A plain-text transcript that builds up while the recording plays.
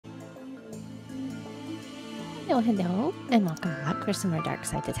Hello, and welcome back for some more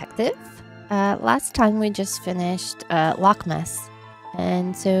Darkside Detective. Last time we just finished Lochmas,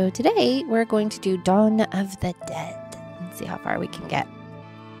 and so today we're going to do Dawn of the Dead and see how far we can get.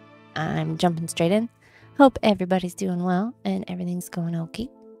 I'm jumping straight in. Hope everybody's doing well and everything's going okay.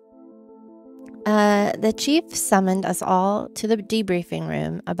 The chief summoned us all to the debriefing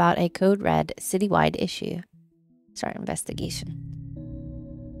room about a code red citywide issue. Start investigation.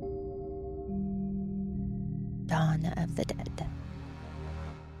 Dawn of the Dead.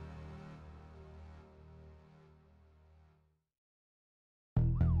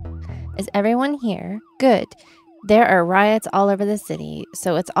 Is everyone here? Good. There are riots all over the city,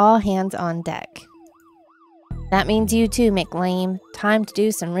 so it's all hands on deck. That means you too, McLean. Time to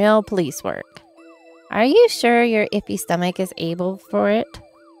do some real police work. Are you sure your iffy stomach is able for it?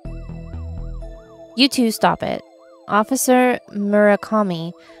 You two stop it. Officer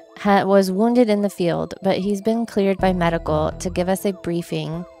Murakami was wounded in the field, but he's been cleared by medical to give us a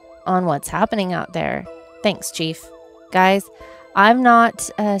briefing on what's happening out there. Thanks, Chief. Guys, I've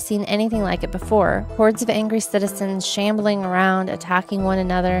not seen anything like it before. Hordes of angry citizens shambling around, attacking one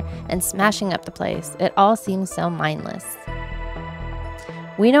another, and smashing up the place. It all seems so mindless.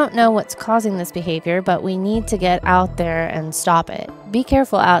 We don't know what's causing this behavior, but we need to get out there and stop it. Be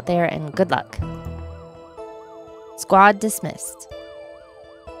careful out there, and good luck. Squad dismissed.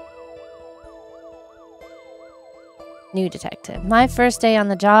 New detective. My first day on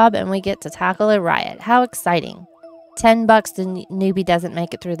the job and we get to tackle a riot. How exciting. $10 the newbie doesn't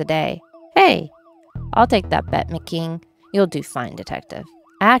make it through the day. Hey, I'll take that bet, McKing. You'll do fine, detective.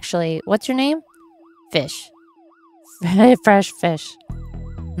 Actually, what's your name? Fish. Fresh fish.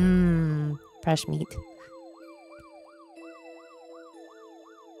 Fresh meat.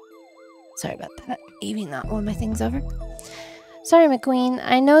 Sorry about that. Eating that one of my things over. Sorry, McQueen.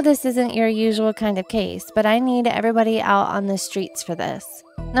 I know this isn't your usual kind of case, but I need everybody out on the streets for this.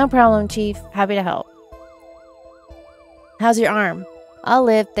 No problem, Chief. Happy to help. How's your arm? I'll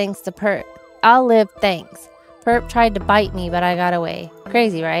live thanks to Perp. I'll live thanks. Perp tried to bite me, but I got away.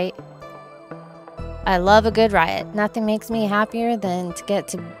 Crazy, right? I love a good riot. Nothing makes me happier than to get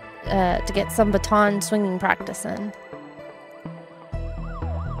some baton swinging practice in.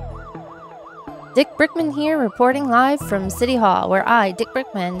 Dick Brickman here, reporting live from City Hall, where I, Dick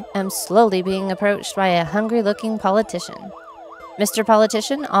Brickman, am slowly being approached by a hungry-looking politician. Mr.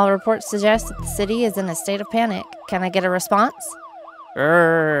 Politician, all reports suggest that the city is in a state of panic. Can I get a response?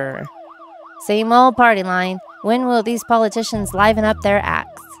 Grrr. Same old party line. When will these politicians liven up their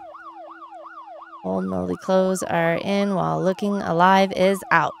acts? Old moldy clothes are in while looking alive is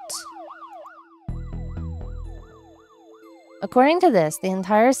out. According to this, the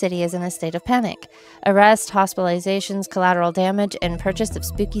entire city is in a state of panic. Arrests, hospitalizations, collateral damage, and purchase of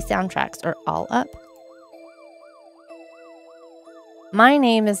spooky soundtracks are all up. My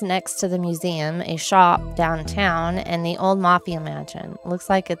name is next to the museum, a shop downtown, and the old mafia mansion. Looks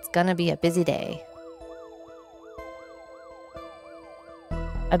like it's gonna be a busy day.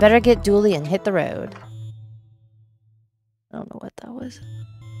 I better get dually and hit the road. I don't know what that was.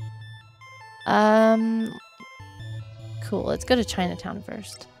 Cool, let's go to Chinatown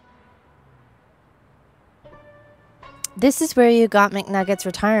first. This is where you got McNugget's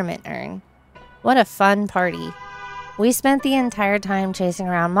retirement urn. What a fun party. We spent the entire time chasing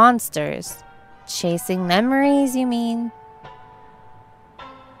around monsters. Chasing memories, you mean?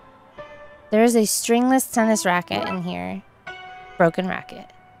 There's a stringless tennis racket in here. Broken racket.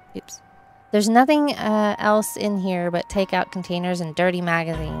 Oops. There's nothing else in here but takeout containers and dirty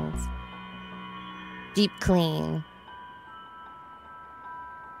magazines. Deep clean.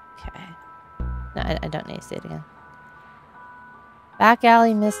 Okay. No, I don't need to say it again. Back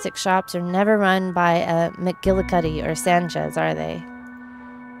alley mystic shops are never run by McGillicuddy or Sanchez, are they?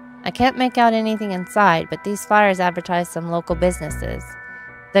 I can't make out anything inside, but these flyers advertise some local businesses.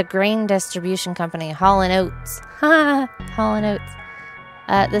 The grain distribution company, Hall & Oates. Ha! Hall &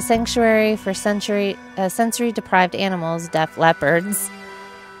 Oates. The sanctuary for sensory-deprived animals, deaf leopards.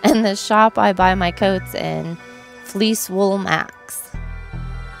 And the shop I buy my coats in, Fleece Wool Max.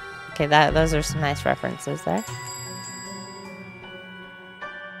 Okay, those are some nice references there.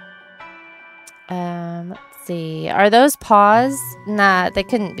 Let's see. Are those paws? Nah, they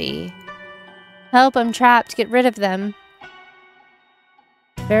couldn't be. Help, I'm trapped. Get rid of them.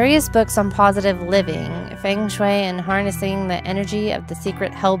 Various books on positive living, feng shui, and harnessing the energy of the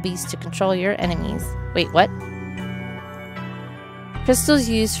secret hell beast to control your enemies. Wait, what? Crystals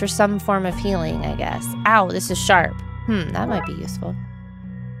used for some form of healing, I guess. Ow, this is sharp. That might be useful.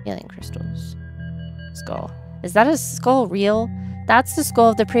 Healing crystals. Skull. Is that a skull real? That's the skull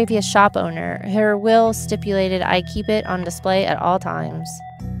of the previous shop owner. Her will stipulated I keep it on display at all times.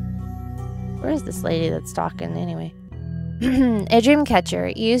 Where is this lady that's talking anyway? A dream catcher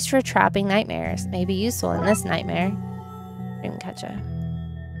used for trapping nightmares. May be useful in this nightmare. Dream catcher.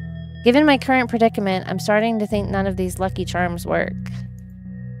 Given my current predicament, I'm starting to think none of these lucky charms work.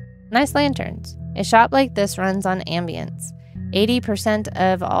 Nice lanterns. A shop like this runs on ambience. 80%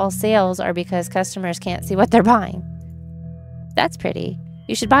 of all sales are because customers can't see what they're buying. That's pretty.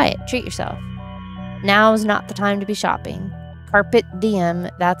 You should buy it. Treat yourself. Now's not the time to be shopping. Carpet diem,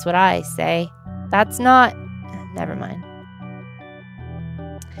 that's what I say. That's not... Never mind.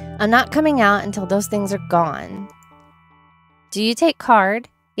 I'm not coming out until those things are gone. Do you take card?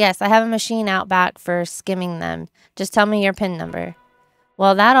 Yes, I have a machine out back for skimming them. Just tell me your PIN number.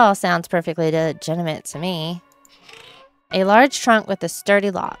 Well, that all sounds perfectly legitimate to me. A large trunk with a sturdy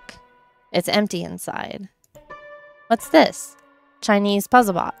lock. It's empty inside. What's this? Chinese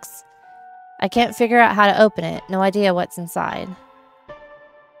puzzle box. I can't figure out how to open it. No idea what's inside.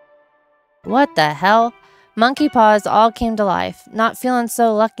 What the hell? Monkey paws all came to life. Not feeling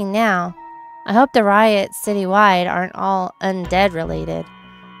so lucky now. I hope the riots citywide aren't all undead related.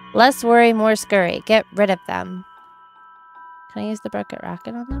 Less worry, more scurry. Get rid of them. Can I use the bucket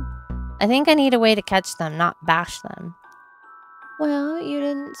racket on them? I think I need a way to catch them, not bash them. Well, you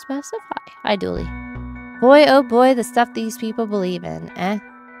didn't specify. Hi, Dooley. Boy, oh boy, the stuff these people believe in, eh?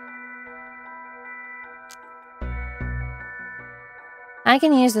 I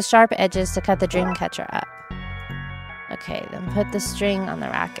can use the sharp edges to cut the dream catcher up. Okay, then put the string on the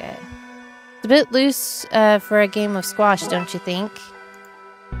racket. It's a bit loose for a game of squash, don't you think?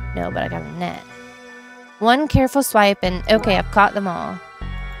 No, but I got a net. One careful swipe and okay, I've caught them all.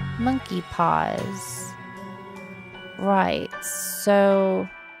 Monkey paws. Right, so...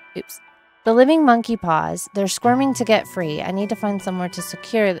 Oops. The living monkey paws. They're squirming to get free. I need to find somewhere to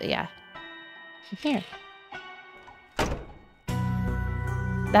secure the... Yeah. Here.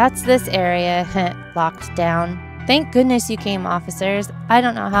 That's this area. Locked down. Thank goodness you came, officers. I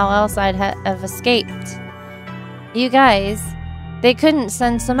don't know how else I'd have escaped. You guys, they couldn't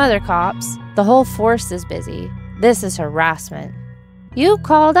send some other cops. The whole force is busy. This is harassment. You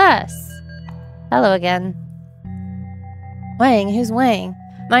called us. Hello again. Wang, who's Wang?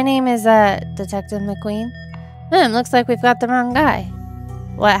 My name is, Detective McQueen. Looks like we've got the wrong guy.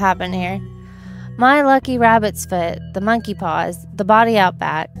 What happened here? My lucky rabbit's foot, the monkey paws, the body out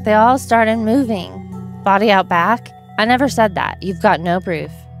back, they all started moving. Body out back? I never said that. You've got no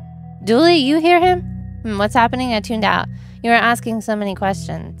proof. Dooley, you hear him? What's happening? I tuned out. You were asking so many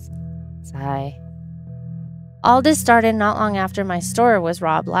questions. Sigh. All this started not long after my store was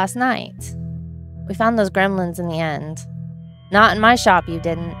robbed last night. We found those gremlins in the end. Not in my shop, you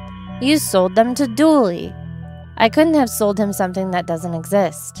didn't. You sold them to Dooley. I couldn't have sold him something that doesn't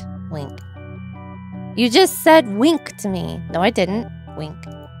exist. Wink. You just said wink to me. No, I didn't. Wink.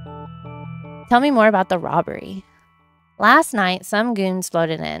 Tell me more about the robbery. Last night, some goons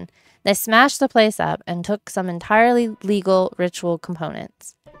floated in. They smashed the place up and took some entirely legal ritual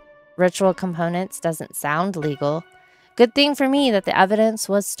components. Ritual components doesn't sound legal. Good thing for me that the evidence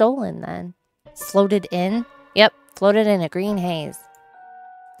was stolen then. Floated in? Yep, floated in a green haze.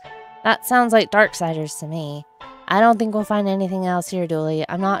 That sounds like Darksiders to me. I don't think we'll find anything else here, Dooley.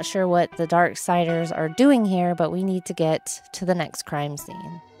 I'm not sure what the Darksiders are doing here, but we need to get to the next crime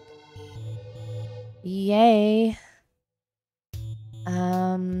scene. Yay.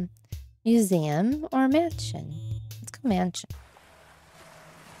 Museum or mansion? Let's go mansion.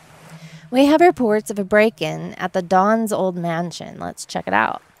 We have reports of a break-in at the Don's old mansion. Let's check it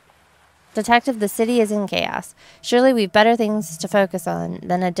out. Detective, the city is in chaos. Surely we've better things to focus on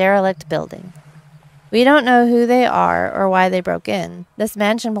than a derelict building. We don't know who they are or why they broke in. This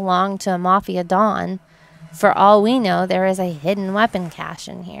mansion belonged to a mafia Don. For all we know, there is a hidden weapon cache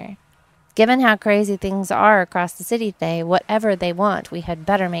in here. Given how crazy things are across the city today, whatever they want, we had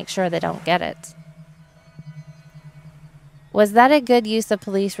better make sure they don't get it. Was that a good use of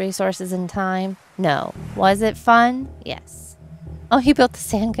police resources and time? No. Was it fun? Yes. Oh, he built the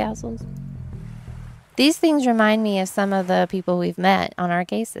sandcastles. These things remind me of some of the people we've met on our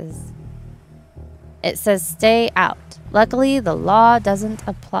cases. It says stay out. Luckily, the law doesn't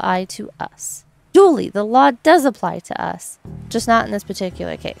apply to us. Dooley, the law does apply to us. Just not in this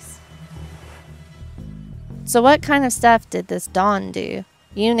particular case. So what kind of stuff did this Don do?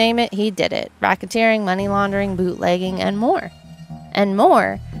 You name it, he did it. Racketeering, money laundering, bootlegging, and more. And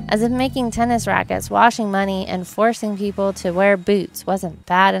more, as if making tennis rackets, washing money, and forcing people to wear boots wasn't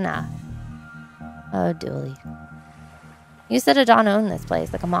bad enough. Oh, Dooley. You said a Don owned this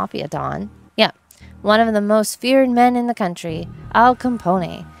place, like a mafia Don. Yeah, One of the most feared men in the country, Al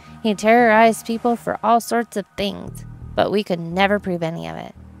Capone. He terrorized people for all sorts of things, but we could never prove any of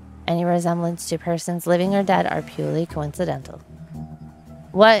it. Any resemblance to persons living or dead are purely coincidental.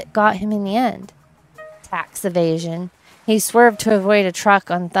 What got him in the end? Tax evasion. He swerved to avoid a truck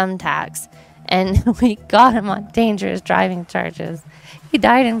on thumbtacks, and we got him on dangerous driving charges. He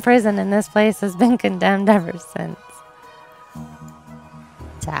died in prison, and this place has been condemned ever since.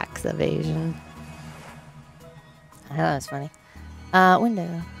 Tax evasion. I know that's funny.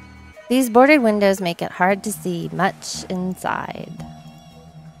 Window. These boarded windows make it hard to see much inside.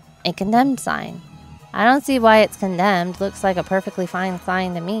 A condemned sign. I don't see why it's condemned. Looks like a perfectly fine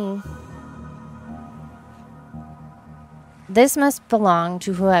sign to me. This must belong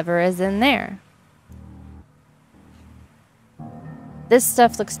to whoever is in there. This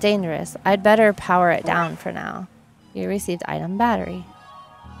stuff looks dangerous. I'd better power it down for now. You received item battery.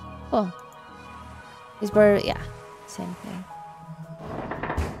 Cool. These boarded... yeah. Same thing.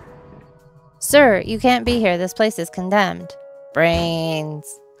 Sir, you can't be here. This place is condemned.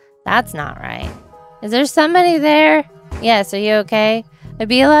 Brains. That's not right. Is there somebody there? Yes, are you okay? It'd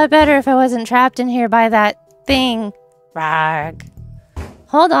be a lot better if I wasn't trapped in here by that thing. Rag.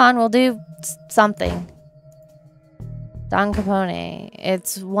 Hold on, we'll do something. Don Capone.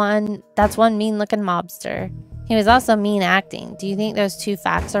 That's one mean-looking mobster. He was also mean acting. Do you think those two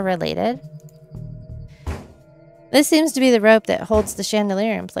facts are related? This seems to be the rope that holds the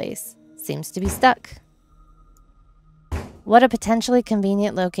chandelier in place. Seems to be stuck. What a potentially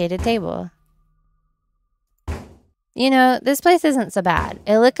convenient located table. You know, this place isn't so bad.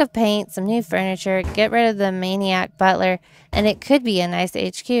 A lick of paint, some new furniture, get rid of the maniac butler, and it could be a nice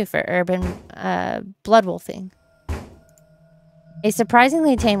HQ for urban bloodwolfing. A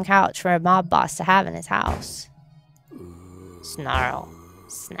surprisingly tame couch for a mob boss to have in his house. Snarl.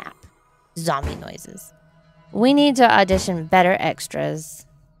 Snap. Zombie noises. We need to audition better extras.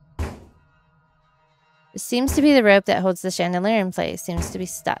 This seems to be the rope that holds the chandelier in place. Seems to be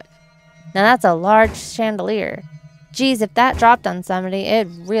stuck. Now that's a large chandelier. Geez, if that dropped on somebody,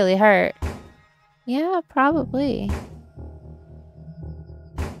 it'd really hurt. Yeah, probably.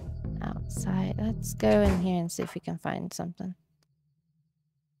 Outside. Let's go in here and see if we can find something.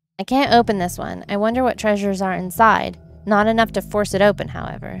 I can't open this one. I wonder what treasures are inside. Not enough to force it open,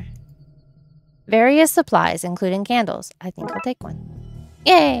 however. Various supplies, including candles. I think I'll take one.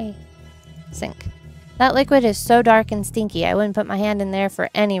 Yay! Sink. That liquid is so dark and stinky, I wouldn't put my hand in there for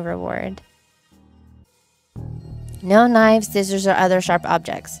any reward. No knives, scissors, or other sharp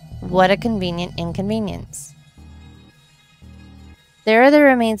objects. What a convenient inconvenience. There are the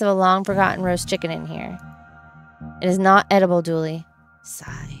remains of a long-forgotten roast chicken in here. It is not edible, Dooley.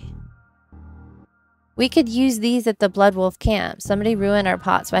 Sigh. We could use these at the Blood Wolf camp. Somebody ruined our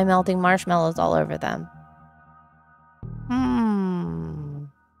pots by melting marshmallows all over them.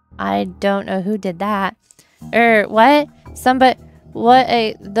 I don't know who did that. What?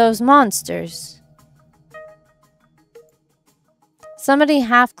 Those monsters. Somebody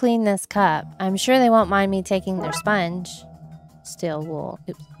half cleaned this cup. I'm sure they won't mind me taking their sponge. Steel wool.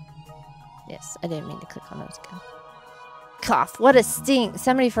 Oops. Yes, I didn't mean to click on those again. Cough. What a stink.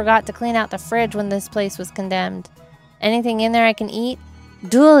 Somebody forgot to clean out the fridge when this place was condemned. Anything in there I can eat?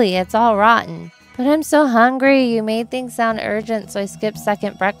 Dooley, it's all rotten. But I'm so hungry. You made things sound urgent, so I skipped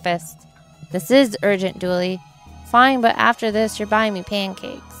second breakfast. This is urgent, Dooley. Fine, but after this, you're buying me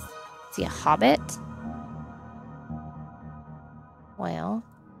pancakes. Is he a hobbit? Well,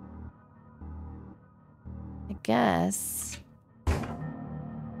 I guess.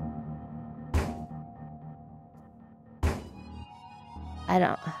 I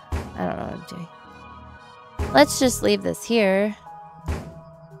don't know what I'm doing. Let's just leave this here.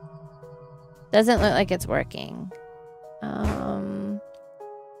 Doesn't look like it's working.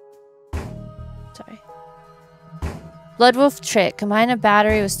 Sorry. Bloodwolf trick. Combine a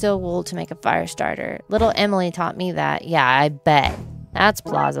battery with steel wool to make a fire starter. Little Emily taught me that. Yeah, I bet. That's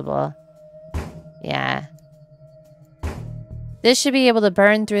plausible. Yeah. This should be able to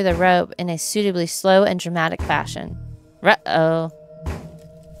burn through the rope in a suitably slow and dramatic fashion. Uh-oh.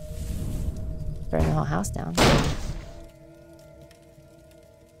 Burn the whole house down.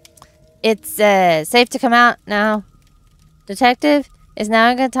 It's safe to come out now. Detective, is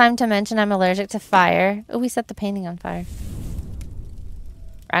now a good time to mention I'm allergic to fire. Oh, we set the painting on fire.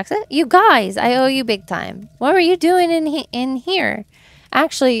 Raxa? You guys, I owe you big time. What were you doing in here?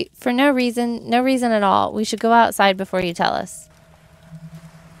 Actually, for no reason at all. We should go outside before you tell us.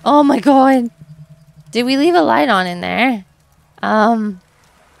 Oh my god. Did we leave a light on in there?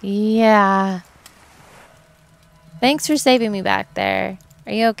 Yeah. Thanks for saving me back there.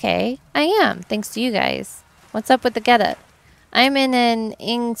 Are you okay? I am, thanks to you guys. What's up with the getup? I'm in an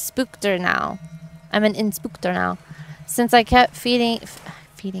inspector now. Since I kept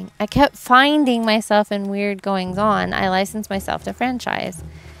I kept finding myself in weird goings on, I licensed myself to franchise.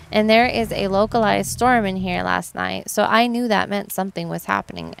 And there is a localized storm in here last night, so I knew that meant something was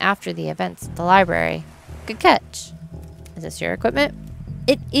happening after the events at the library. Good catch. Is this your equipment?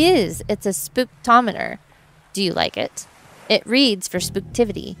 It is. It's a spooktometer. Do you like it? It reads for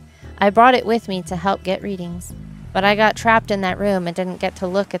spooktivity. I brought it with me to help get readings. But I got trapped in that room and didn't get to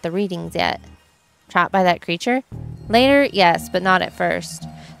look at the readings yet. Trapped by that creature? Later, yes, but not at first.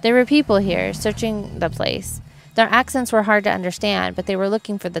 There were people here, searching the place. Their accents were hard to understand, but they were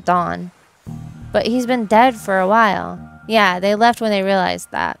looking for the Dawn. But he's been dead for a while. Yeah, they left when they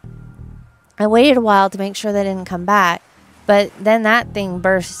realized that. I waited a while to make sure they didn't come back, but then that thing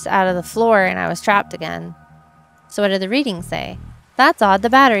burst out of the floor and I was trapped again. So what did the readings say? That's odd, the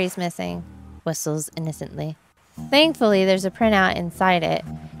battery's missing. Whistles innocently. Thankfully, there's a printout inside it.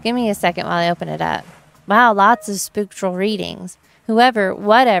 Give me a second while I open it up. Wow, lots of spectral readings. Whoever,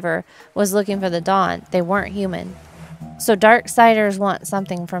 whatever, was looking for the Dawn, they weren't human. So Darksiders want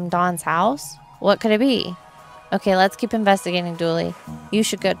something from Dawn's house? What could it be? Okay, let's keep investigating, Dooley. You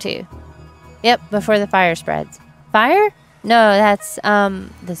should go too. Yep, before the fire spreads. Fire? No, that's,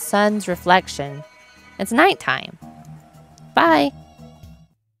 the sun's reflection. It's nighttime. Bye.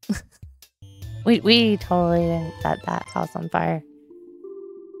 We totally didn't set that house on fire.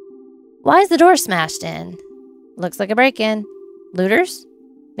 Why is the door smashed in? Looks like a break-in. Looters?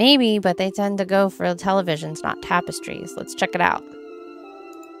 Maybe, but they tend to go for televisions, not tapestries. Let's check it out.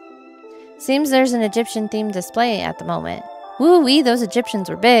 Seems there's an Egyptian-themed display at the moment. Woo-wee, those Egyptians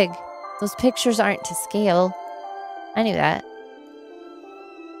were big. Those pictures aren't to scale. I knew that.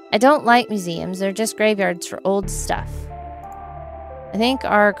 I don't like museums. They're just graveyards for old stuff. I think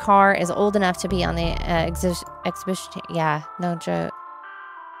our car is old enough to be on the exhibition. Yeah, no joke.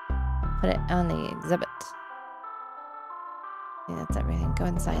 Put it on the exhibit. I think that's everything. Go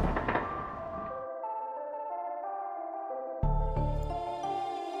inside.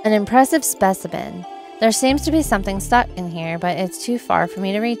 An impressive specimen. There seems to be something stuck in here, but it's too far for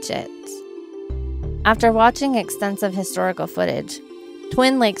me to reach it. After watching extensive historical footage,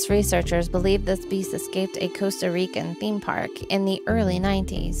 Twin Lakes researchers believe this beast escaped a Costa Rican theme park in the early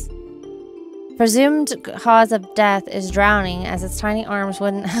 90s. Presumed cause of death is drowning, as its tiny arms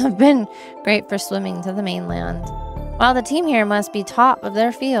wouldn't have been great for swimming to the mainland. While the team here must be top of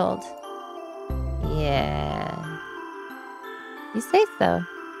their field. Yeah. You say so.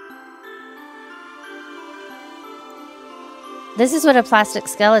 This is what a plastic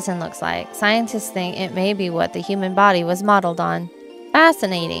skeleton looks like. Scientists think it may be what the human body was modeled on.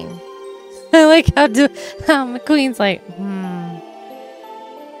 Fascinating. I like how McQueen's like,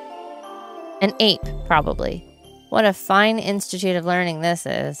 An ape, probably. What a fine institute of learning this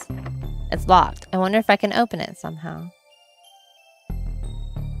is. It's locked. I wonder if I can open it somehow.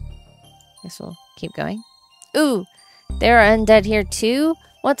 Guess we'll keep going. Ooh, there are undead here too?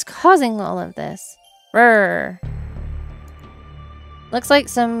 What's causing all of this? Brr. Looks like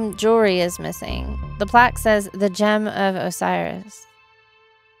some jewelry is missing. The plaque says the gem of Osiris.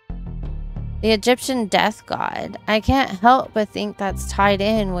 The Egyptian death god. I can't help but think that's tied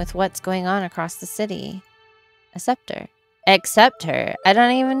in with what's going on across the city. A scepter. Accept her. I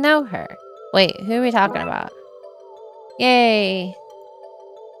don't even know her. Wait, who are we talking about? Yay.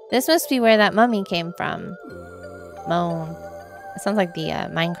 This must be where that mummy came from. Moan. It sounds like the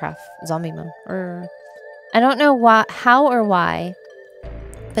Minecraft zombie moan. I don't know how or why,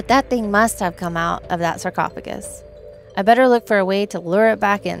 but that thing must have come out of that sarcophagus. I better look for a way to lure it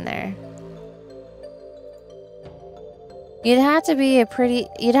back in there. You'd have to be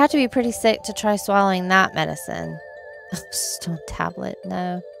pretty sick to try swallowing that medicine. Stone tablet,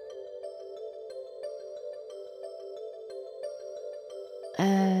 no.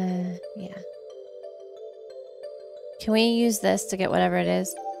 Yeah. Can we use this to get whatever it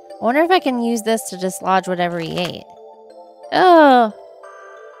is? I wonder if I can use this to dislodge whatever he ate. Oh!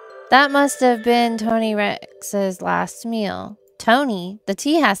 That must have been Tony Rex's last meal. Tony? The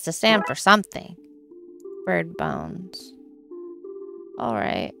T has to stand for something. Bird bones.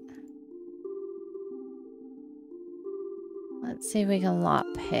 Alright. Let's see if we can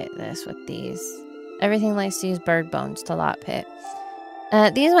lockpick this with these. Everything likes to use bird bones to lockpick.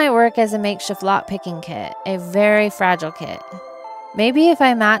 These might work as a makeshift lockpicking kit. A very fragile kit. Maybe if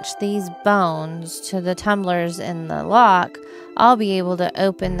I match these bones to the tumblers in the lock, I'll be able to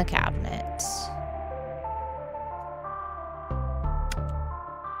open the cabinet.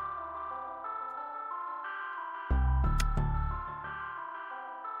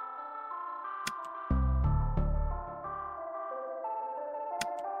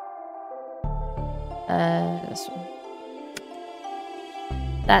 This one.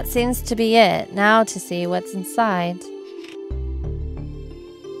 That seems to be it. Now to see what's inside.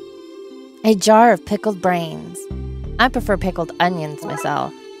 A jar of pickled brains. I prefer pickled onions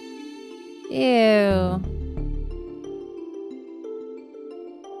myself. Ew.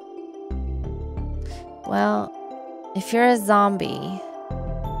 Well, if you're a zombie...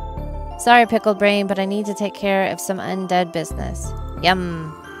 Sorry, pickled brain, but I need to take care of some undead business.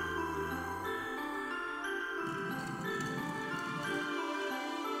 Yum.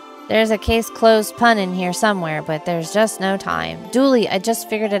 There's a case closed pun in here somewhere, but there's just no time. Dooley, I just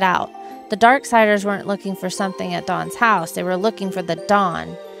figured it out. The Darksiders weren't looking for something at Dawn's house. They were looking for the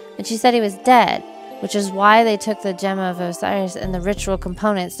Dawn. And she said he was dead, which is why they took the Gem of Osiris and the ritual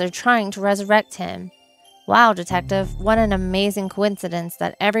components. They're trying to resurrect him. Wow, Detective, what an amazing coincidence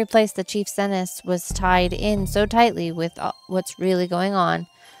that every place the Chief sent us was tied in so tightly with what's really going on.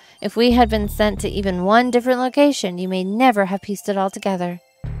 If we had been sent to even one different location, you may never have pieced it all together.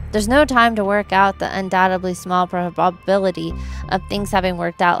 There's no time to work out the undoubtedly small probability of things having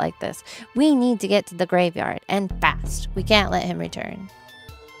worked out like this. We need to get to the graveyard, and fast. We can't let him return.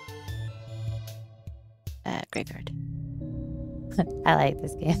 Graveyard. I like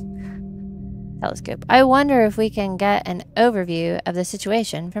this game. Telescope. I wonder if we can get an overview of the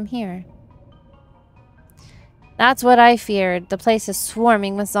situation from here. That's what I feared. The place is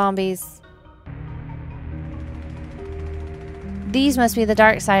swarming with zombies. These must be the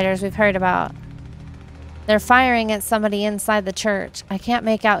Darksiders we've heard about. They're firing at somebody inside the church. I can't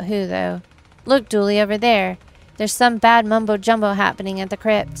make out who, though. Look, Dooley, over there. There's some bad mumbo-jumbo happening at the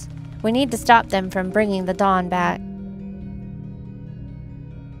crypt. We need to stop them from bringing the Dawn back.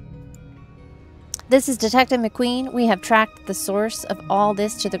 This is Detective McQueen. We have tracked the source of all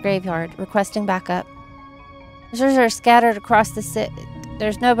this to the graveyard, requesting backup. Visitors are scattered across the city.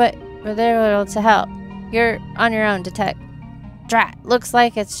 There's nobody there to help. You're on your own, Detective. Drat, looks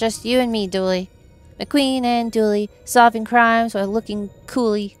like it's just you and me, Dooley. McQueen and Dooley, solving crimes while looking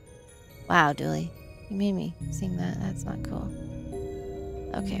coolly. Wow, Dooley. You made me sing that. That's not cool.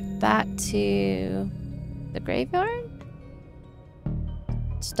 Okay, back to the graveyard?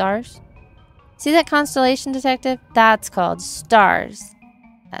 Stars? See that constellation, Detective? That's called stars.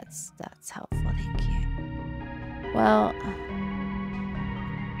 That's helpful, thank you. Well,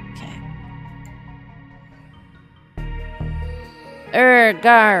 okay.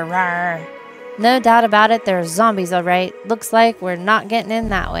 Rar. No doubt about it, there are zombies, all right. Looks like we're not getting in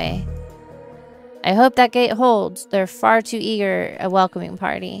that way. I hope that gate holds. They're far too eager a welcoming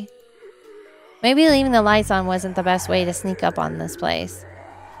party. Maybe leaving the lights on wasn't the best way to sneak up on this place.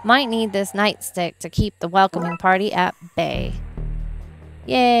 Might need this nightstick to keep the welcoming party at bay.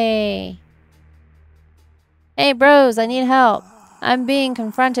 Yay! Hey bros, I need help. I'm being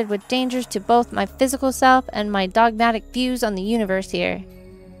confronted with dangers to both my physical self and my dogmatic views on the universe here.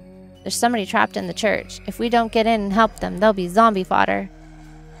 There's somebody trapped in the church. If we don't get in and help them, they'll be zombie fodder.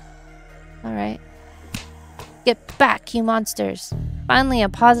 Alright. Get back, you monsters. Finally, a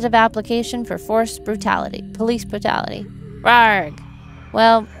positive application for police brutality. Rarg!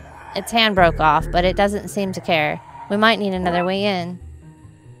 Well, its hand broke off, but it doesn't seem to care. We might need another way in.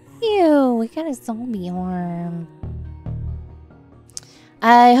 Ew, we got a zombie arm.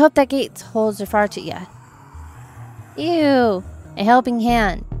 I hope that gate holds are far too... Yeah. Ew. A helping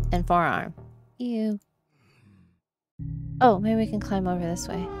hand and forearm. Ew. Oh, maybe we can climb over this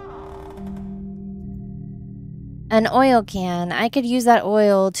way. An oil can. I could use that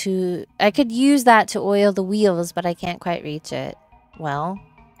to oil the wheels, but I can't quite reach it. Well.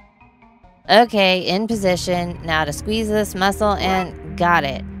 Okay, in position. Now to squeeze this muscle and got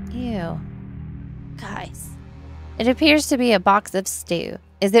it. Ew. Guys. It appears to be a box of stew.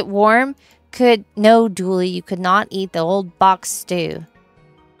 Is it warm? No, Dooley, you could not eat the old box stew.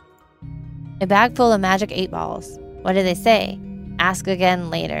 A bag full of magic 8-balls. What do they say? Ask again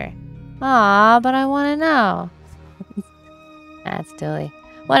later. Aw, but I want to know. That's Dooley.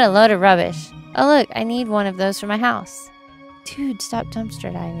 What a load of rubbish. Oh look, I need one of those for my house. Dude, stop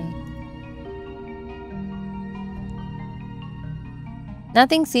dumpster diving.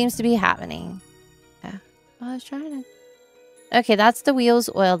 Nothing seems to be happening. Yeah. Oh, I was trying to... Okay, that's the wheels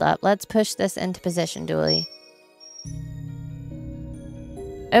oiled up. Let's push this into position, Dooley.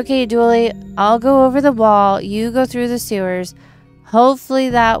 Okay, Dooley, I'll go over the wall. You go through the sewers. Hopefully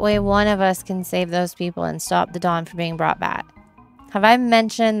that way one of us can save those people and stop the Dawn from being brought back. Have I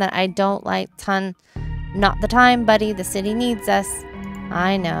mentioned that I don't like Not the time, buddy. The city needs us.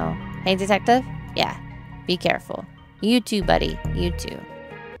 I know. Hey, Detective? Yeah. Be careful. You too, buddy. You too.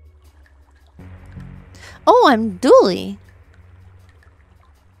 Oh, I'm Dooley.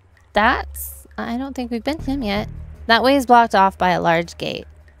 That's, I don't think we've been to him yet. That way is blocked off by a large gate.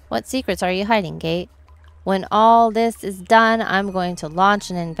 What secrets are you hiding, Gate? When all this is done, I'm going to launch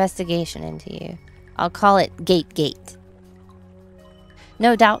an investigation into you. I'll call it Gate.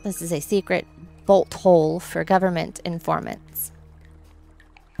 No doubt this is a secret bolt hole for government informants.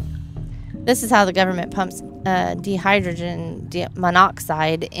 This is how the government pumps dihydrogen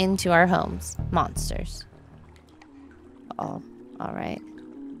monoxide into our homes. Monsters. Oh, alright.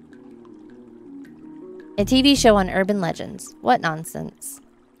 A TV show on urban legends. What nonsense.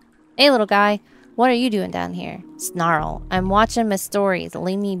 Hey, little guy. What are you doing down here? Snarl. I'm watching my stories.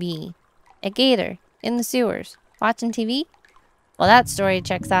 Leave me be. A gator. In the sewers. Watching TV? Well, that story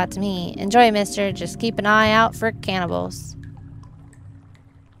checks out to me. Enjoy, mister. Just keep an eye out for cannibals.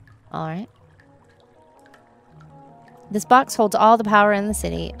 Alright. This box holds all the power in the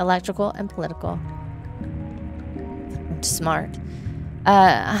city. Electrical and political. Smart.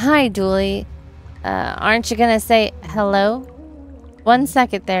 Hi, Dooley. Aren't you gonna say hello? 1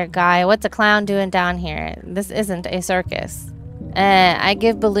 second there, guy. What's a clown doing down here? This isn't a circus. I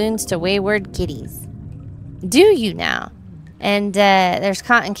give balloons to wayward kitties. Do you now? And there's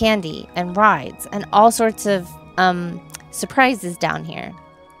cotton candy and rides and all sorts of surprises down here.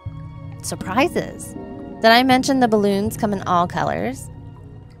 Surprises? Did I mention the balloons come in all colors?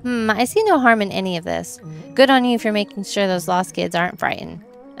 I see no harm in any of this. Good on you for making sure those lost kids aren't frightened.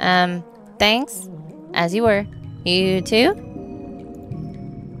 Thanks. As you were. You too?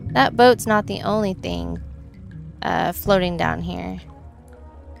 That boat's not the only thing floating down here.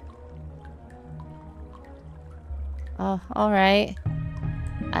 Oh, alright.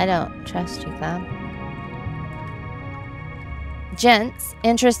 I don't trust you, clown. Gents,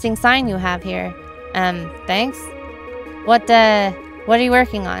 interesting sign you have here. Thanks. What are you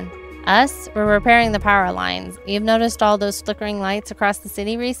working on? Us? We're repairing the power lines. You've noticed all those flickering lights across the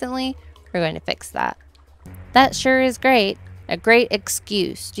city recently? We're going to fix that. That sure is great. A great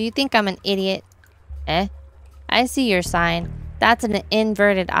excuse. Do you think I'm an idiot? I see your sign. That's an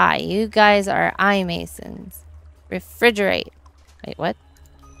inverted eye. You guys are eye masons. Refrigerate. Wait, what?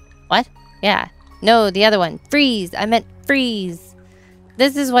 What? Yeah. No, the other one. Freeze. I meant freeze.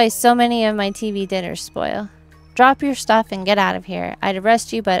 This is why so many of my TV dinners spoil. Drop your stuff and get out of here. I'd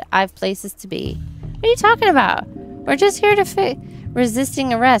arrest you, but I've places to be. What are you talking about? We're just here to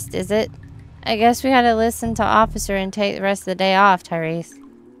resisting arrest, is it? I guess we gotta listen to officer and take the rest of the day off, Tyrese.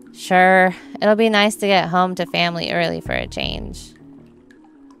 Sure. It'll be nice to get home to family early for a change.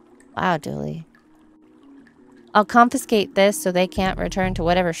 Wow, Dooley. I'll confiscate this so they can't return to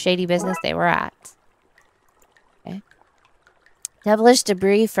whatever shady business they were at. Okay. Devilish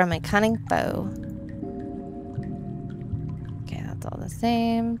debris from a cunning foe. Okay, that's all the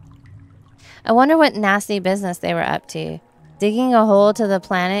same. I wonder what nasty business they were up to. Digging a hole to the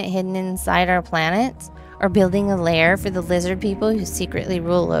planet hidden inside our planet? Or building a lair for the lizard people who secretly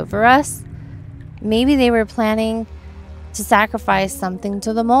rule over us? Maybe they were planning to sacrifice something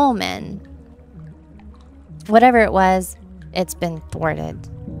to the mole men. Whatever it was, it's been thwarted.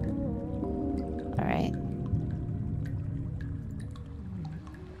 Alright.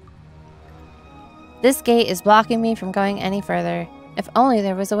 This gate is blocking me from going any further. If only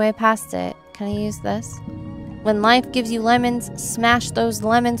there was a way past it. Can I use this? When life gives you lemons, smash those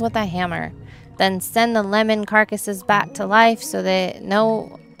lemons with a hammer. Then send the lemon carcasses back to life so that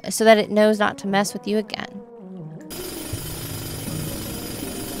it knows not to mess with you again.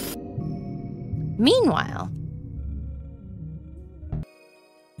 Meanwhile,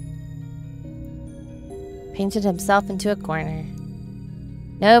 painted himself into a corner.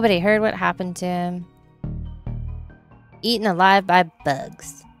 Nobody heard what happened to him. Eaten alive by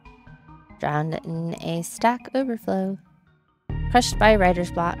bugs. Drowned in a stack overflow. Crushed by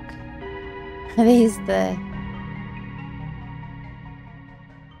writer's block. Are these the...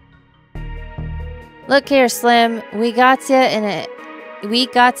 Look here, Slim. We got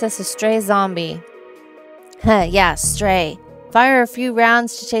us a stray zombie. Huh, yeah, stray. Fire a few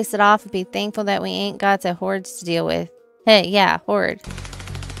rounds to chase it off and be thankful that we ain't got the hordes to deal with. Hey, yeah, horde.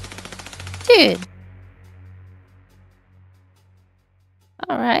 Dude.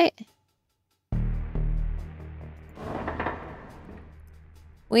 Alright.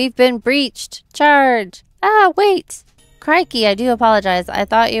 We've been breached. Charge. Ah, wait. Crikey, I do apologize. I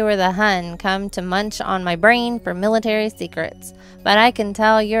thought you were the Hun come to munch on my brain for military secrets. But I can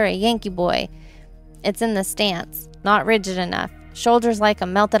tell you're a Yankee boy. It's in the stance. Not rigid enough. Shoulders like a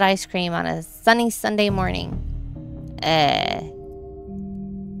melted ice cream on a sunny Sunday morning.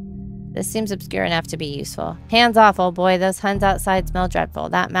 This seems obscure enough to be useful. Hands off, old boy. Those Huns outside smell dreadful.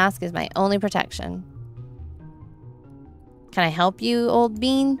 That mask is my only protection. Can I help you, old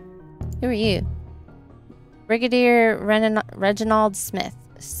bean? Who are you? Brigadier Reginald Smith.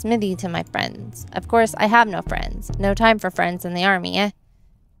 Smithy to my friends. Of course, I have no friends. No time for friends in the army, eh?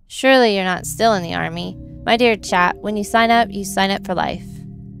 Surely you're not still in the army. My dear chap, when you sign up for life.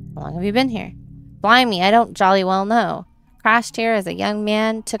 How long have you been here? Blimey, I don't jolly well know. Crashed here as a young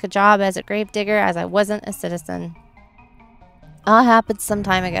man, took a job as a gravedigger as I wasn't a citizen. All happened some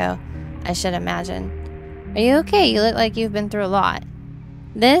time ago, I should imagine. Are you okay? You look like you've been through a lot.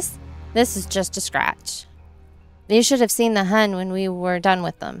 This is just a scratch. You should have seen the Hun when we were done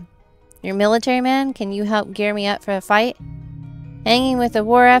with them. You're a military man? Can you help gear me up for a fight? Helping with a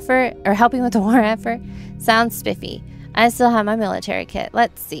war effort? Sounds spiffy. I still have my military kit.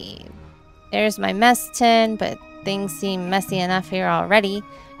 Let's see. There's my mess tin, but things seem messy enough here already.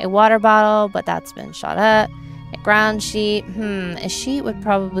 A water bottle, but that's been shot up. A ground sheet. A sheet would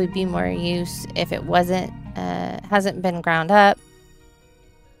probably be more use if it hasn't been ground up.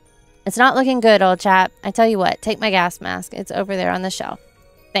 It's not looking good, old chap. I tell you what, take my gas mask. It's over there on the shelf.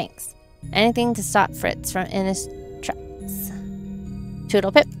 Thanks. Anything to stop Fritz from in his tracks.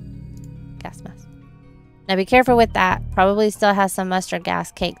 Toodle pip. Gas mask. Now be careful with that. Probably still has some mustard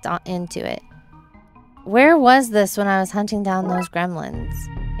gas caked into it. Where was this when I was hunting down those gremlins?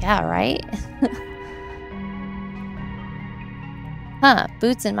 Yeah, right? Huh,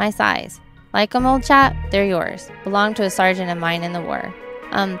 boots in my size. Like 'em, old chap? They're yours. Belonged to a sergeant of mine in the war.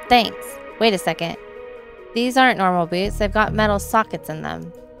 Thanks. Wait a second. These aren't normal boots. They've got metal sockets in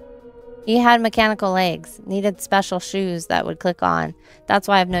them. He had mechanical legs. Needed special shoes that would click on. That's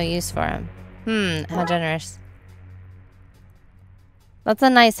why I have no use for him. How generous. That's a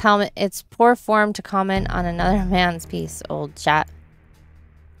nice helmet. It's poor form to comment on another man's piece, old chap.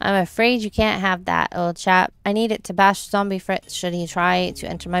 I'm afraid you can't have that, old chap. I need it to bash zombie Fritz should he try to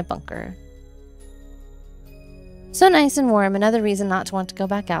enter my bunker. So nice and warm, another reason not to want to go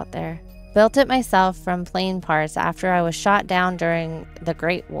back out there. Built it myself from plain parts after I was shot down during the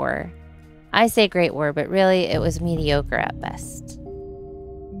Great War. I say Great War, but really it was mediocre at best.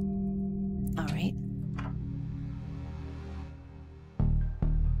 Alright.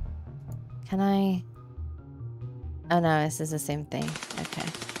 Can I... Oh no, this is the same thing. Okay.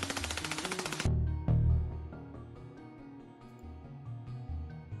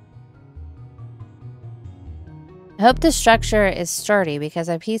 I hope the structure is sturdy because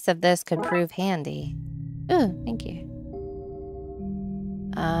a piece of this could prove handy. Ooh, thank you.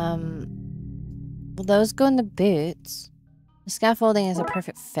 Will those go in the boots? The scaffolding is a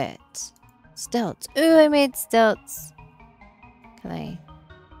perfect fit. Stilts. Ooh, I made stilts. Can I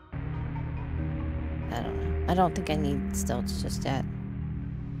don't know. I don't think I need stilts just yet.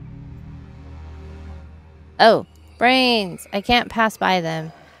 Oh, brains! I can't pass by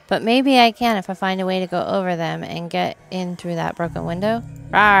them. But maybe I can if I find a way to go over them and get in through that broken window.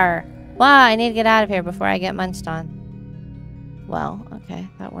 Rawr! Wow, I need to get out of here before I get munched on. Well, okay,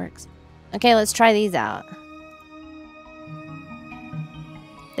 that works. Okay, let's try these out.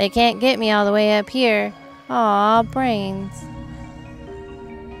 They can't get me all the way up here. Aw, brains.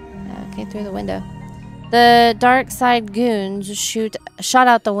 Okay, through the window. The Darkside goons shot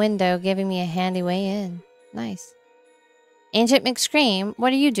out the window, giving me a handy way in. Nice. Agent McScream,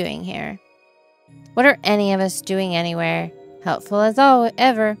 what are you doing here? What are any of us doing anywhere? Helpful as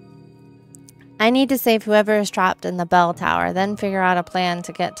ever. I need to save whoever is trapped in the bell tower, then figure out a plan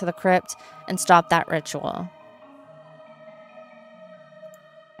to get to the crypt and stop that ritual.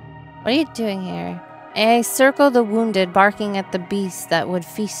 What are you doing here? I circle the wounded, barking at the beasts that would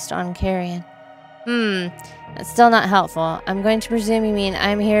feast on carrion. That's still not helpful. I'm going to presume you mean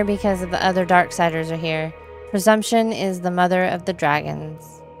I'm here because of the other Darksiders are here. Presumption is the mother of the dragons.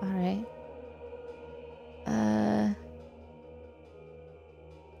 Alright.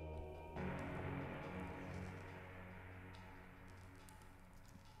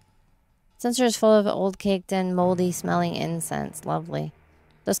 Censer is full of old caked in, moldy smelling incense. Lovely.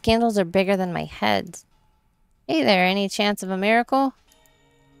 Those candles are bigger than my head. Hey there, any chance of a miracle?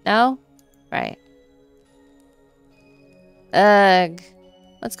 No? Right. Ugh.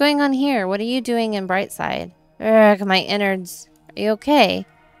 What's going on here? What are you doing in Brightside? Ugh, my innards. Are you okay?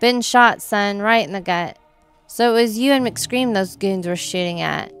 Been shot, son, right in the gut. So it was you and McScream those goons were shooting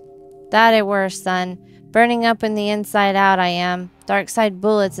at. That it were, son. Burning up in the inside out I am. Darkside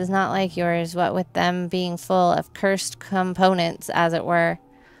bullets is not like yours, what with them being full of cursed components, as it were.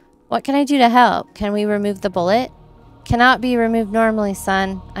 What can I do to help? Can we remove the bullet? Cannot be removed normally,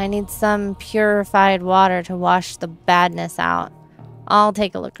 son. I need some purified water to wash the badness out. I'll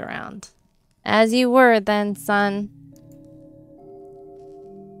take a look around. As you were then, son.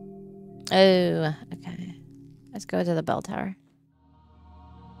 Oh, okay. Let's go to the bell tower.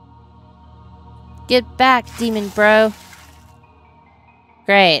 Get back, demon bro.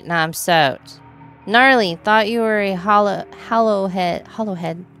 Great, now I'm soaked. Gnarly, thought you were a hollow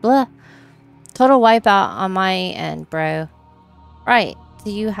head. Blah. Total wipeout on my end, bro. Right,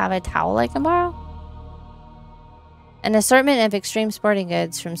 do you have a towel I can borrow? An assortment of extreme sporting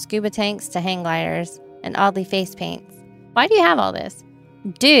goods, from scuba tanks to hang gliders and oddly face paints. Why do you have all this?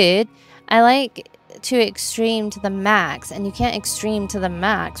 Dude, I like to extreme to the max, and you can't extreme to the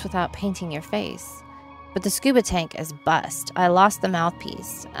max without painting your face. But the scuba tank is bust. I lost the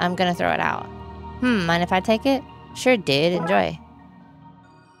mouthpiece. I'm gonna throw it out. Mind if I take it? Sure, dude. Enjoy.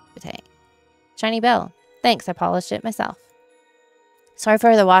 Scuba tank. Shiny bell. Thanks, I polished it myself. Sorry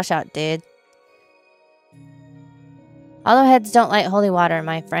for the washout, dude. Hollowheads don't like holy water,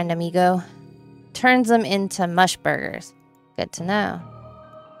 my friend amigo. Turns them into mush burgers. Good to know.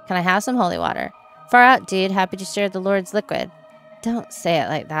 Can I have some holy water? Far out, dude. Happy to share the Lord's liquid. Don't say it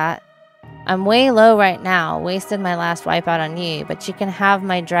like that. I'm way low right now. Wasted my last wipeout on you, but you can have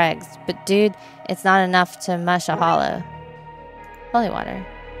my dregs. But dude, it's not enough to mush a hollow. Holy water.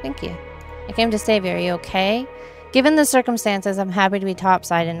 Thank you. I came to save you. Are you okay? Given the circumstances, I'm happy to be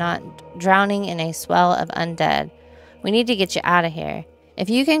topside and not drowning in a swell of undead. We need to get you out of here. If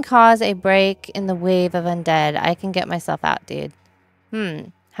you can cause a break in the wave of undead, I can get myself out, dude.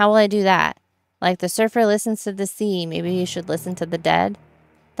 How will I do that? Like the surfer listens to the sea, maybe you should listen to the dead?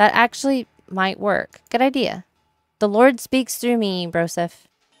 That actually might work. Good idea. The Lord speaks through me, Broseph.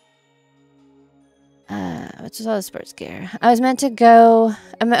 What's all the sports gear? I was meant to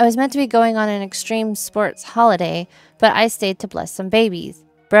be going on an extreme sports holiday, but I stayed to bless some babies.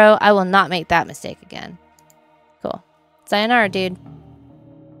 Bro, I will not make that mistake again. Cool. Sayonara, dude.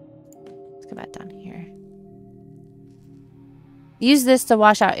 Let's go back down here. Use this to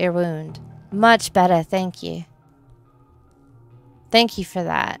wash out your wound. Much better, thank you. Thank you for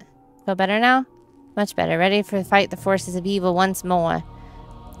that. Feel better now? Much better. Ready to fight the forces of evil once more.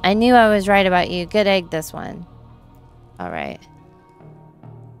 I knew I was right about you. Good egg, this one. Alright.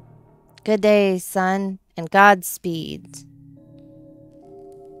 Good day, son, and Godspeed.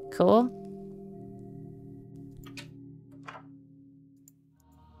 Cool.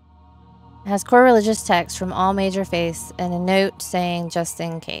 It has core religious text from all major faiths and a note saying just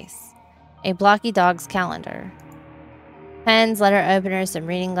in case. A blocky dog's calendar. Pens, letter openers, some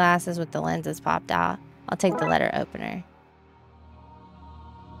reading glasses with the lenses popped out. I'll take the letter opener.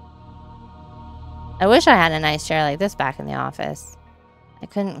 I wish I had a nice chair like this back in the office. I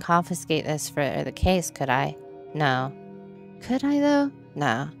couldn't confiscate this for the case, could I? No. Could I, though?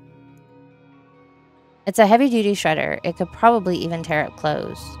 No. It's a heavy-duty shredder. It could probably even tear up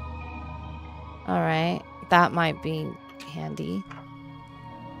clothes. Alright. That might be handy.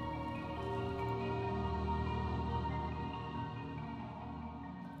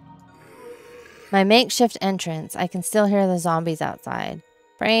 My makeshift entrance. I can still hear the zombies outside.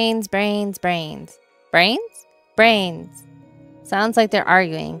 Brains, brains, brains. Brains? Brains. Sounds like they're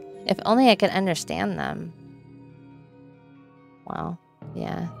arguing. If only I could understand them. Well,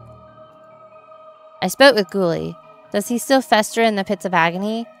 yeah. I spoke with Ghoulie. Does he still fester in the pits of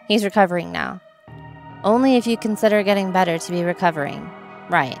agony? He's recovering now. Only if you consider getting better to be recovering.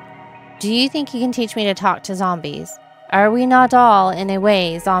 Right. Do you think he can teach me to talk to zombies? Are we not all, in a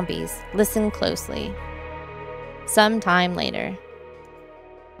way, zombies? Listen closely. Some time later.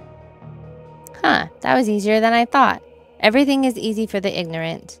 Huh, that was easier than I thought. Everything is easy for the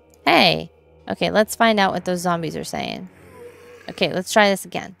ignorant. Hey! Okay, let's find out what those zombies are saying. Okay, let's try this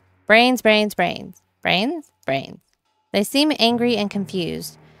again. Brains, brains, brains. Brains? Brains. They seem angry and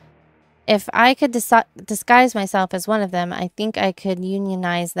confused. If I could disguise myself as one of them, I think I could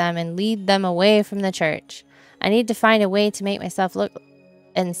unionize them and lead them away from the church. I need to find a way to make myself look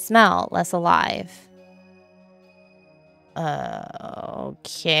and smell less alive.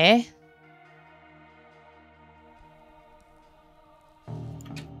 Okay.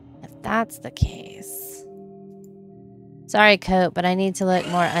 If that's the case. Sorry, Coat, but I need to look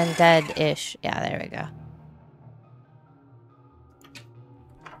more undead-ish. Yeah, there we go.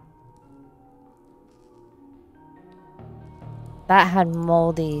 That had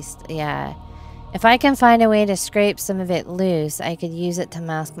moldy... yeah. If I can find a way to scrape some of it loose, I could use it to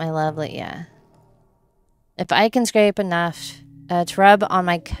mask my lovely... yeah. If I can scrape enough to rub on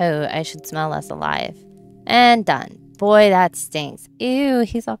my coat, I should smell less alive. And done. Boy, that stinks. Ew,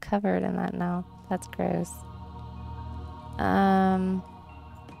 he's all covered in that now. That's gross.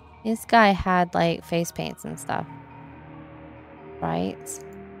 This guy had, like, face paints and stuff. Right?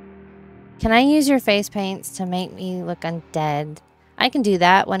 Can I use your face paints to make me look undead? I can do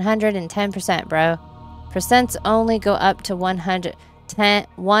that. 110%, bro. Percents only go up to 100.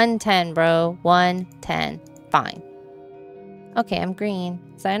 110, bro. 110. Fine. Okay, I'm green.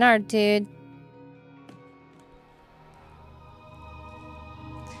 Sayonara, dude.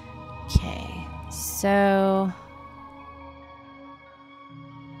 Okay, so...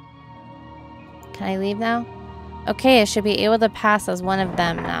 Can I leave now? Okay, I should be able to pass as one of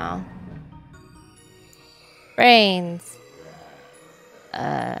them now. Brains.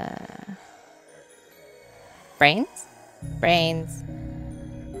 Brains? Brains.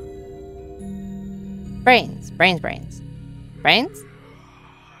 Brains. Brains, brains. Brains?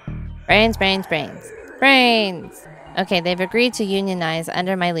 Brains, brains, brains. Brains! Okay, they've agreed to unionize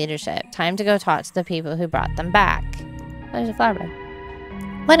under my leadership. Time to go talk to the people who brought them back. Oh, there's a flower bed.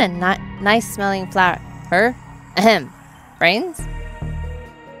 What a nice smelling flower. Her? Ahem. Brains?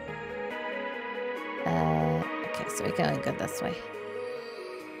 Okay, so we can only go this way.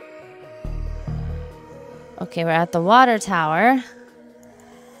 Okay, we're at the water tower.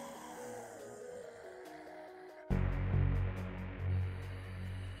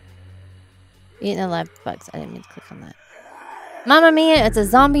 Eating alive bugs. I didn't mean to click on that. Mamma mia, it's a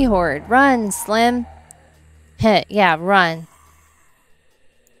zombie horde. Run, Slim. Heh, yeah, run.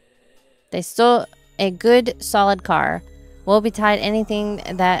 They stole a good, solid car. We'll be tied anything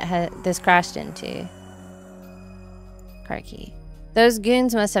that this crashed into. Car key. Those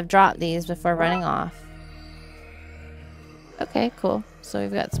goons must have dropped these before running off. Okay, cool. So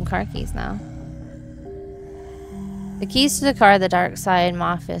we've got some car keys now. The keys to the car the Darkside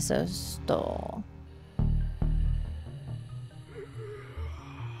Mafioso stole.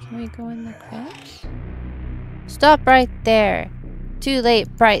 Can we go in the crash? Stop right there. Too late,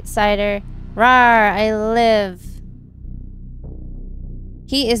 Bright Cider. Rawr, I live.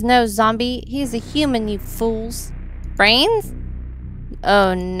 He is no zombie. He is a human, you fools. Brains?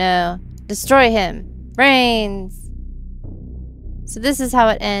 Oh no. Destroy him. Brains. So this is how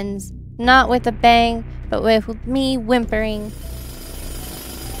it ends. Not with a bang, but with me whimpering.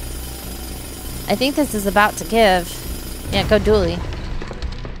 I think this is about to give. Yeah, go Dooley.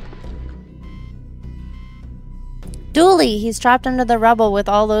 Dooley! He's trapped under the rubble with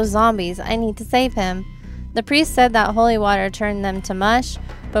all those zombies. I need to save him. The priest said that holy water turned them to mush,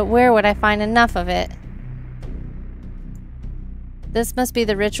 but where would I find enough of it? This must be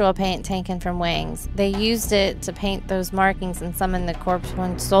the ritual paint taken from Wang's. They used it to paint those markings and summon the corpse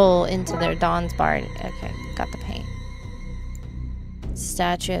one soul into their Dawn's Bard. Okay, got the paint.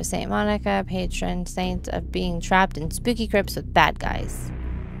 Statue of Saint Monica, patron saint of being trapped in spooky crypts with bad guys.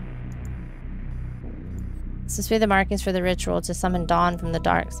 This must be the markings for the ritual to summon Dawn from the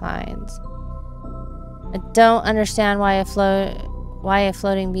dark sides. I don't understand why a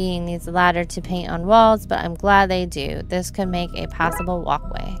floating being needs a ladder to paint on walls, but I'm glad they do. This could make a passable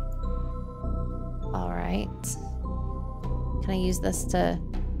walkway. Alright. Can I use this to...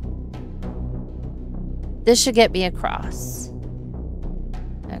 This should get me across.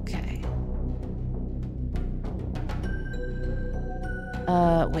 Okay.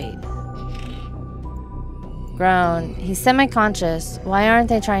 Wait. Groan. He's semi-conscious. Why aren't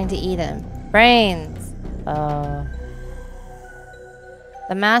they trying to eat him? Brains!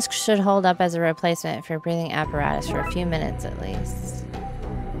 The mask should hold up as a replacement for breathing apparatus for a few minutes at least.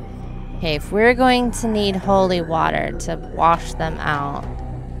 Okay, if we're going to need holy water to wash them out,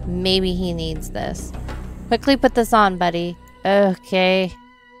 maybe he needs this. Quickly put this on, buddy. Okay.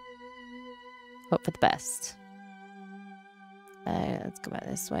 Hope for the best. Let's go by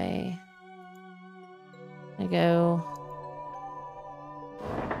this way. I go...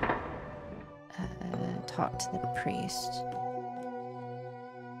 talk to the priest.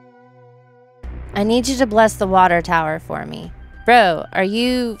 I need you to bless the water tower for me. Bro, are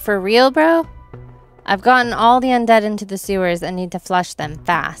you for real, bro? I've gotten all the undead into the sewers and need to flush them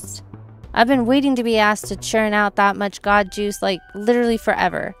fast. I've been waiting to be asked to churn out that much god juice like literally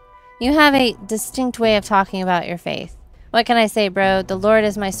forever. You have a distinct way of talking about your faith. What can I say, bro? The Lord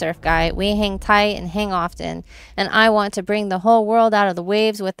is my surf guy. We hang tight and hang often, and I want to bring the whole world out of the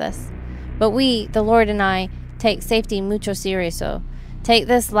waves with us. But we, the Lord and I, take safety mucho serioso. Take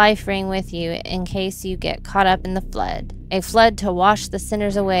this life ring with you in case you get caught up in the flood. A flood to wash the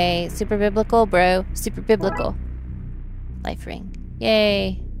sinners away. Super biblical, bro. Super biblical. Life ring.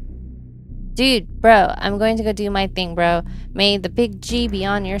 Yay. Dude, bro, I'm going to go do my thing, bro. May the big G be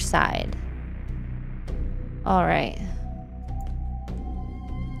on your side. Alright.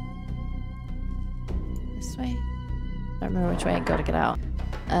 This way? I don't remember which way I go to get out.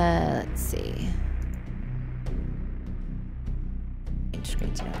 Let's see.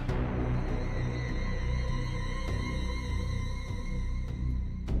 Screens out.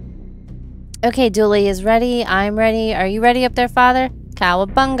 Okay, Dooley is ready. I'm ready. Are you ready up there, Father?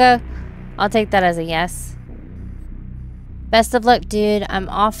 Cowabunga. I'll take that as a yes. Best of luck, dude. I'm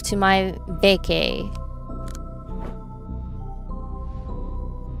off to my vacay.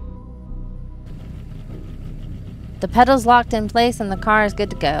 The pedal's locked in place and the car is good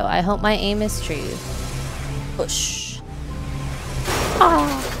to go. I hope my aim is true. Push.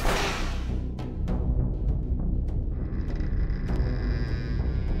 Ah.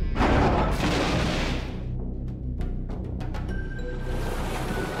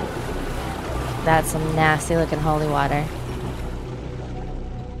 That's some nasty looking holy water.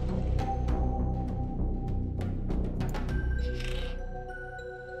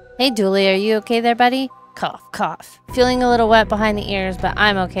 Hey, Dooley, are you okay there, buddy? Cough, cough. Feeling a little wet behind the ears, but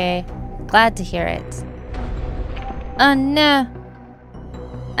I'm okay. Glad to hear it. Oh, no.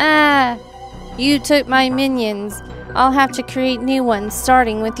 Ah, you took my minions. I'll have to create new ones,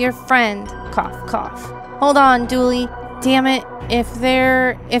 starting with your friend. Cough, cough. Hold on, Dooley. Damn it.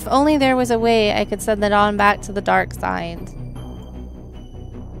 If only there was a way I could send that on back to the dark side.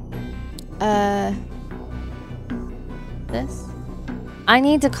 This? I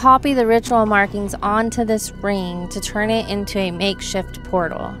need to copy the ritual markings onto this ring to turn it into a makeshift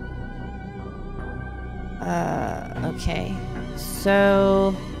portal. Okay.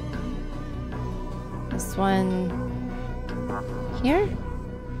 So... this one... here?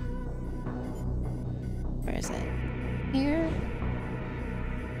 Where is it? Here?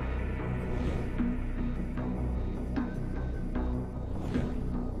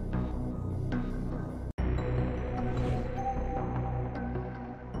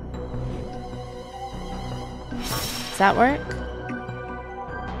 Does that work?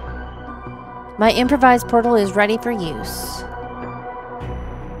 My improvised portal is ready for use.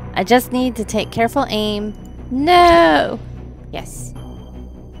 I just need to take careful aim. No! Yes.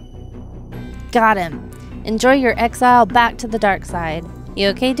 Got him. Enjoy your exile back to the dark side. You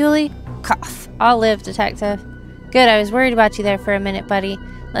okay, Dooley? Cough. I'll live, detective. Good, I was worried about you there for a minute, buddy.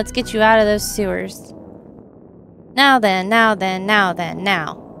 Let's get you out of those sewers. Now then.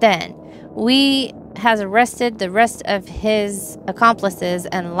 We has arrested the rest of his accomplices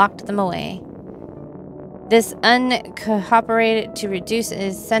and locked them away. This uncooperated to reduce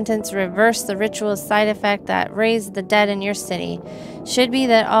his sentence, reverse the ritual's side effect that raised the dead in your city. Should be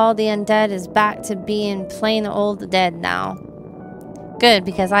that all the undead is back to being plain old dead now. Good,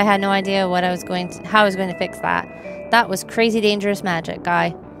 because I had no idea how I was going to fix that. That was crazy dangerous magic,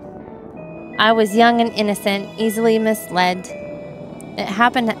 guy. I was young and innocent, easily misled. It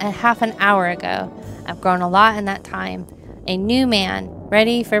happened a half an hour ago. I've grown a lot in that time. A new man,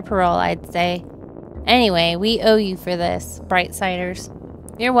 ready for parole, I'd say. Anyway, we owe you for this, Brightsiders.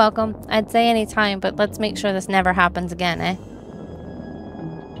 You're welcome. I'd say any time, but let's make sure this never happens again, eh?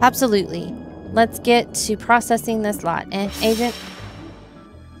 Absolutely. Let's get to processing this lot, eh, Agent?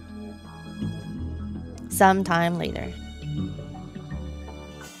 Sometime later.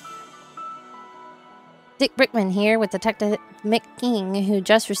 Dick Brickman here with Detective Mick King, who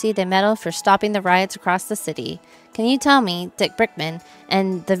just received a medal for stopping the riots across the city. Can you tell me, Dick Brickman,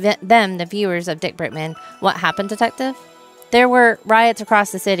 and the viewers of Dick Brickman, what happened, Detective? There were riots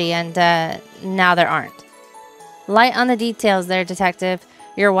across the city, and now there aren't. Light on the details there, Detective.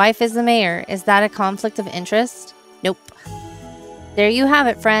 Your wife is the mayor. Is that a conflict of interest? Nope. There you have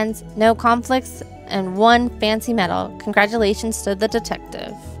it, friends. No conflicts and one fancy medal. Congratulations to the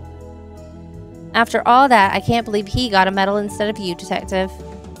detective. After all that, I can't believe he got a medal instead of you, Detective.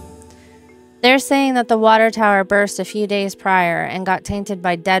 They're saying that the water tower burst a few days prior and got tainted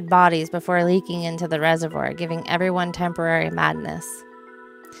by dead bodies before leaking into the reservoir, giving everyone temporary madness.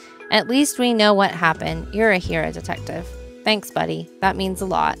 At least we know what happened. You're a hero, Detective. Thanks, buddy. That means a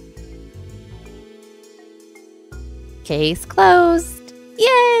lot. Case closed.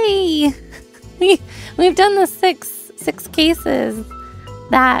 Yay! We've done the six cases.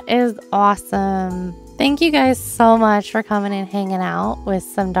 That is awesome. Thank you guys so much for coming and hanging out with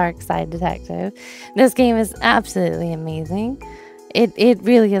some Darkside Detective. This game is absolutely amazing. It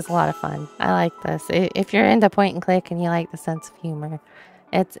really is a lot of fun. I like this. If you're into point and click and you like the sense of humor,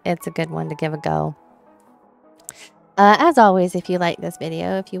 it's a good one to give a go. As always, if you like this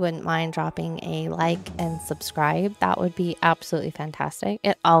video, if you wouldn't mind dropping a like and subscribe, that would be absolutely fantastic.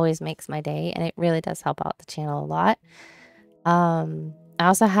 It always makes my day, and it really does help out the channel a lot. I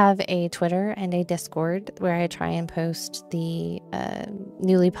also have a Twitter and a Discord where I try and post the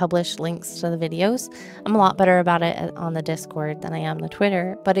newly published links to the videos. I'm a lot better about it on the Discord than I am the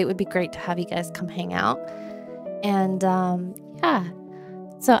Twitter, but it would be great to have you guys come hang out. And yeah,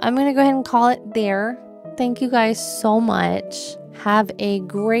 so I'm going to go ahead and call it there. Thank you guys so much. Have a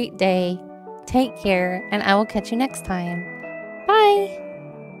great day. Take care, and I will catch you next time. Bye!